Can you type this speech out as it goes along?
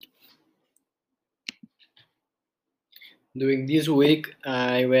During this week,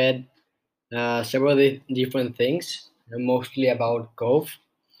 I read several different things, mostly about golf.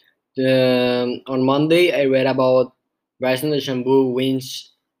 On Monday, I read about Bryson DeChambeau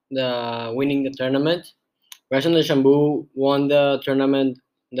winning the tournament. Bryson DeChambeau won the tournament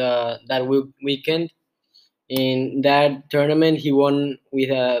weekend. In that tournament, he won with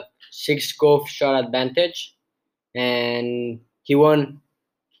a 6 golf shot advantage, and he won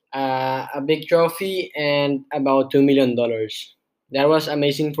a big trophy and about $2 million. That was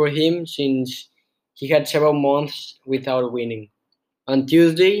amazing for him since he had several months without winning. On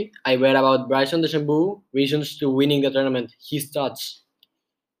Tuesday, I read about Bryson DeChambeau reasons to winning the tournament. His thoughts.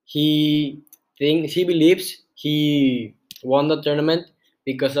 He believes he won the tournament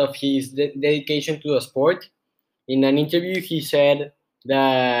because of his dedication to the sport. In an interview, he said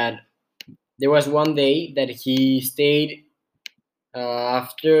that there was one day that he stayed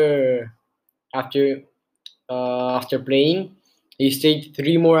after after after playing. He stayed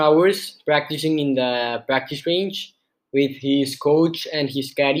 3 more hours practicing in the practice range with his coach and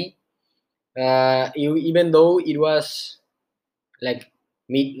his caddy. Even though it was like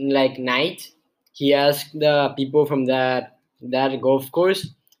like night, he asked the people from that golf course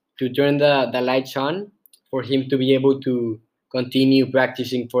to turn the lights on for him to be able to continue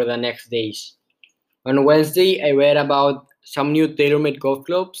practicing for the next days. On Wednesday, I read about some new TaylorMade golf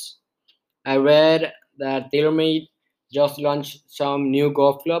clubs. I read that TaylorMade just launched some new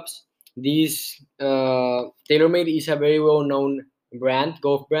golf clubs. This TaylorMade is a very well-known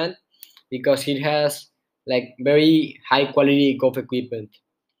golf brand, because it has like very high quality golf equipment.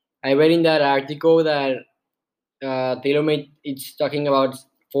 I read in that article that TaylorMade it's talking about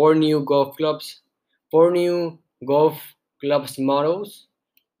four new golf clubs models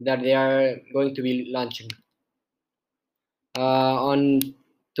that they are going to be launching. On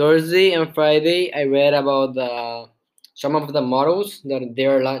Thursday and Friday, I read about some of the models that they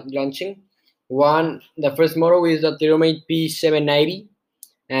are launching. The first model is the TaylorMade P790,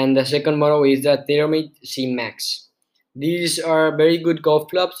 and the second model is the TaylorMade C Max. These are very good golf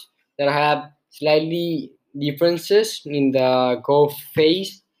clubs that have slightly differences in the golf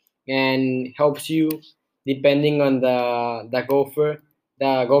phase and helps you depending on the golfer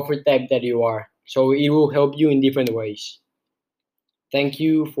type that you are. So it will help you in different ways. Thank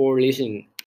you for listening.